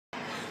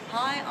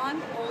Hi, I'm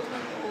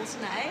Alderman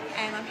Alternate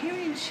and I'm here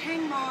in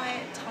Chiang Mai,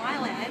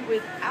 Thailand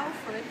with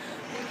Alfred,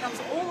 who comes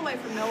all the way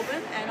from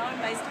Melbourne, and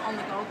I'm based on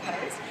the Gold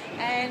Coast.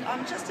 And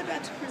I'm just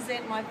about to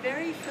present my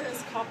very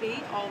first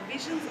copy of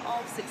Visions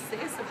of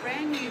Success, a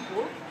brand new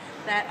book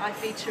that I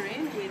feature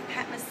in with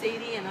Pat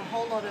Mesiti and a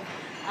whole lot of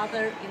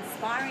other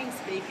inspiring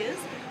speakers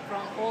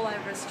from all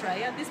over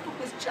Australia. This book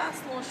was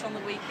just launched on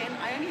the weekend.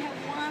 I only have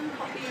one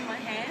copy in my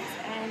hands,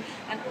 and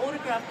an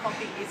autographed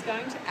copy is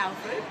going to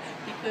Alfred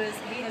because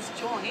he has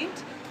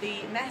joined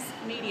the Mass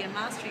Media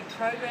Mastery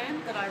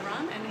program that I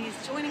run, and he's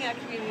joining our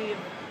community of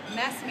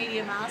Mass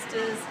Media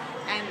Masters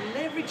and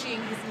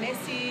leveraging his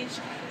message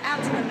out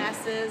to the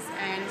masses,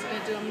 and he's going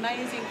to do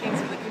amazing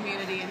things for the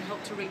community and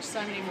help to reach so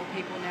many more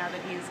people now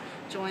that he's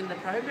joined the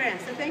program.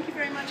 So thank you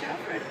very much,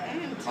 Alfred,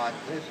 and my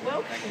pleasure.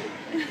 welcome.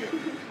 Thank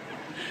you.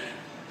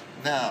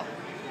 Now,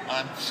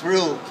 I'm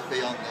thrilled to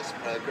be on this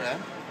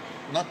program,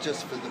 not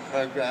just for the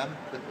program,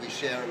 but we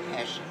share a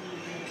passion,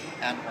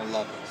 animal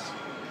lovers.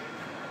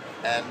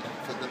 And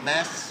for the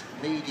Mass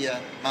Media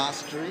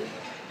Mastery,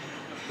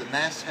 the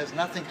Mass has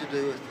nothing to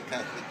do with the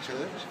Catholic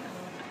Church.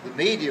 The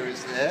media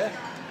is there,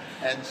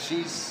 and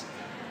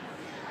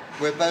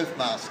we're both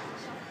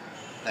masters.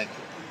 Thank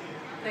you.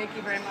 Thank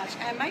you very much.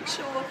 And make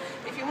sure,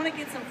 if you want to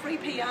get some free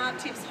PR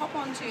tips, hop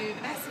onto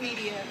Mass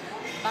Media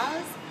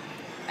Buzz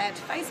at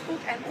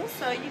Facebook, and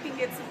also you can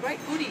get some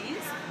great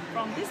goodies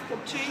from this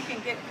book too. You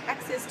can get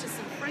access to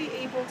some free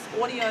ebooks,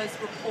 audios,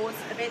 reports,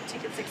 event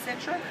tickets,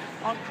 etc.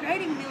 on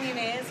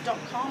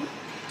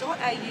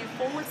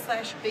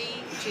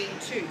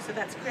creatingmillionaires.com.au/BG2. So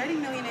that's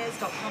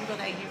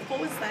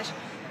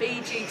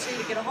creatingmillionaires.com.au/BG2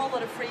 to get a whole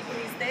lot of free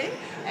goodies there.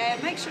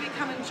 And make sure you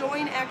come and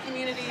join our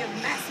community of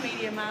Mass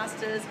Media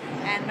Masters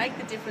and make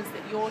the difference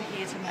that you're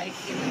here to make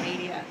in the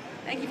media.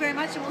 Thank you very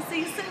much, and we'll see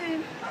you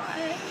soon.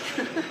 Bye.